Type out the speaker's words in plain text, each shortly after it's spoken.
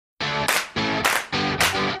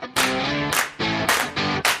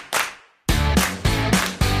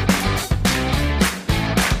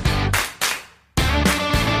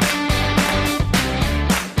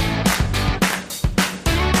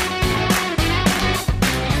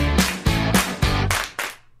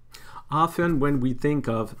Often when we think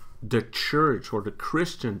of the church or the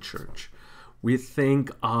Christian church, we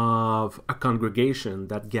think of a congregation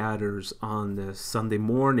that gathers on a Sunday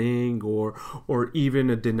morning, or even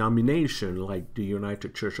a denomination like the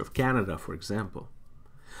United Church of Canada, for example.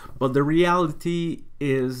 But the reality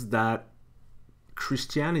is that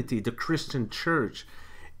Christianity, the Christian church,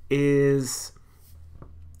 is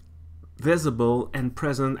visible and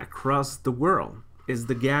present across the world, is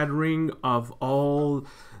the gathering of all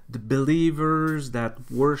the believers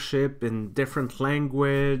that worship in different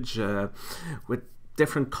language, with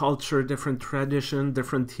different culture, different tradition,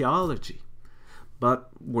 different theology, but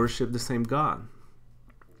worship the same God.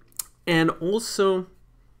 And also,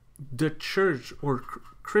 the church or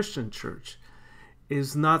Christian church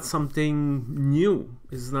is not something new,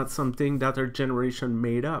 is not something that our generation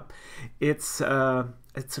made up. It's a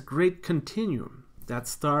great continuum that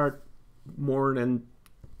started more than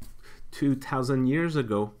 2,000 years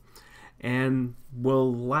ago and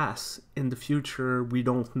will last in the future. We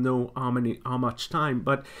don't know how much time,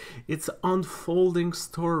 but it's an unfolding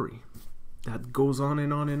story that goes on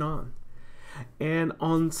and on and on. And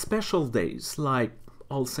on special days like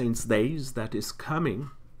All Saints' Days that is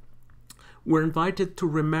coming, we're invited to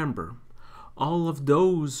remember all of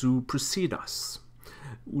those who precede us,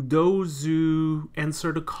 those who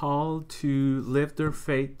answer the call to live their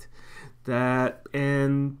faith,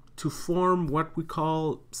 and to form what we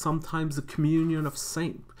call sometimes the communion of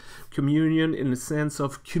saints, communion in the sense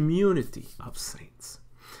of community of saints.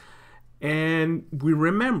 And we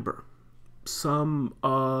remember some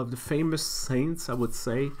of the famous saints, I would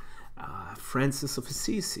say, Francis of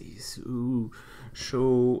Assisi, who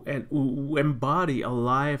show and who embody a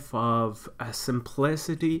life of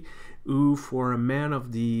simplicity, who for a man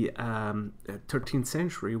of the 13th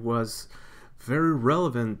century was very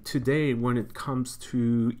relevant today when it comes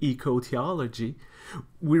to eco-theology.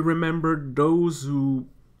 We remember those who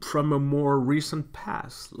from a more recent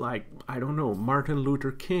past, like, I don't know, Martin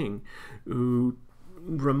Luther King, who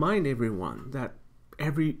remind everyone that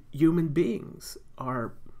every human beings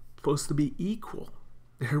are supposed to be equal.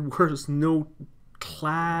 There was no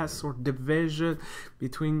class or division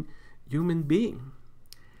between human beings.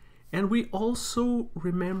 And we also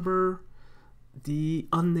remember the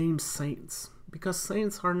unnamed saints, because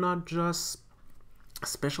saints are not just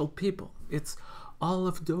special people. It's all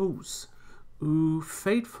of those who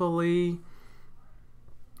faithfully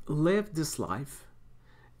live this life,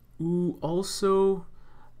 who also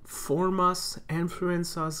form us,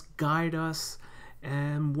 influence us, guide us,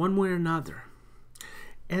 and one way or another.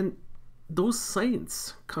 And those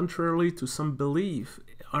saints, contrarily to some belief,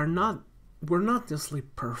 were not necessarily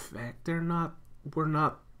perfect. We're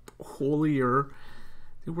not holier.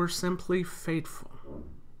 They were simply faithful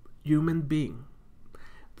human beings,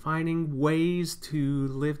 finding ways to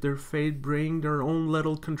live their faith, bring their own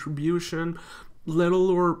little contribution,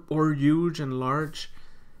 little or huge and large,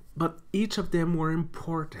 but each of them were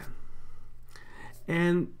important.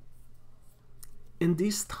 And in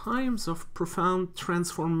these times of profound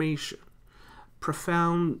transformation,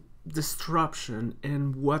 profound disruption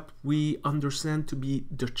in what we understand to be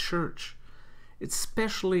the church, it's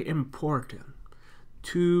especially important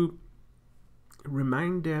to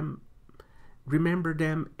remember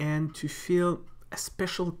them, and to feel a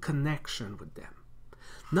special connection with them.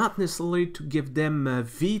 Not necessarily to give them a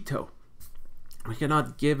veto. We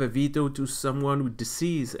cannot give a veto to someone who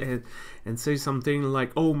deceased and say something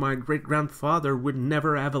like, oh, my great-grandfather would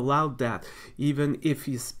never have allowed that, even if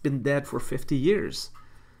he's been dead for 50 years.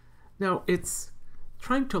 No, it's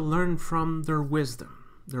trying to learn from their wisdom,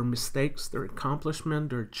 their mistakes, their accomplishment,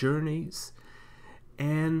 their journeys,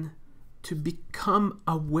 and to become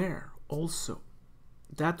aware also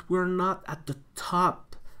that we're not at the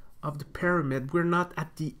top of the pyramid. We're not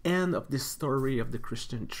at the end of the story of the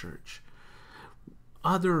Christian church.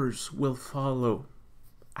 Others will follow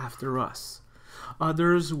after us.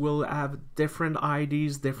 Others will have different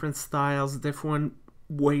ideas, different styles, different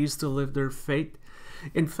ways to live their faith.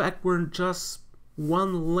 In fact, we're just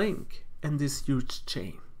one link in this huge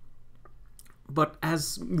chain. But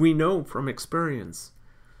as we know from experience,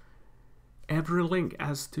 every link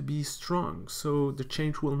has to be strong so the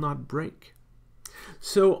chain will not break.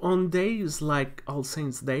 So on days like All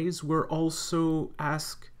Saints' Days, we're also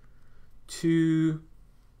asked to,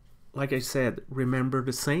 like I said, remember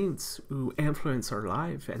the saints who influenced our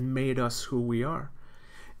life and made us who we are.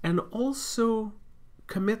 And also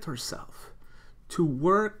commit ourselves to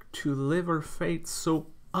work to live our faith so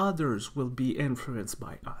others will be influenced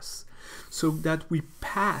by us, so that we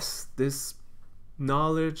pass this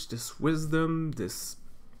knowledge, this wisdom, this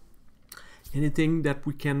anything that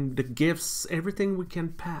we can, the gifts, everything we can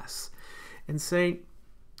pass, and say,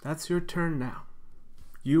 that's your turn now.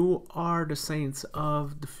 You are the saints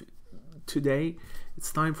of today.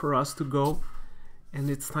 It's time for us to go, and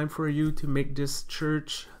it's time for you to make this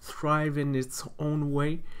church thrive in its own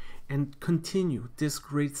way and continue this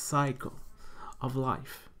great cycle of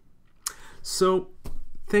life. So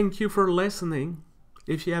thank you for listening.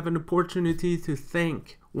 If you have an opportunity to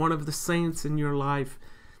thank one of the saints in your life,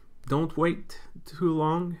 don't wait too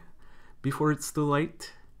long before it's too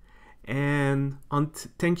late. And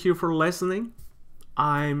thank you for listening.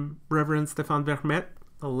 I'm Reverend Stéphane Vermette,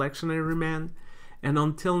 a lectionary man. And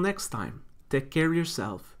until next time, take care of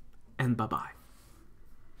yourself and bye-bye.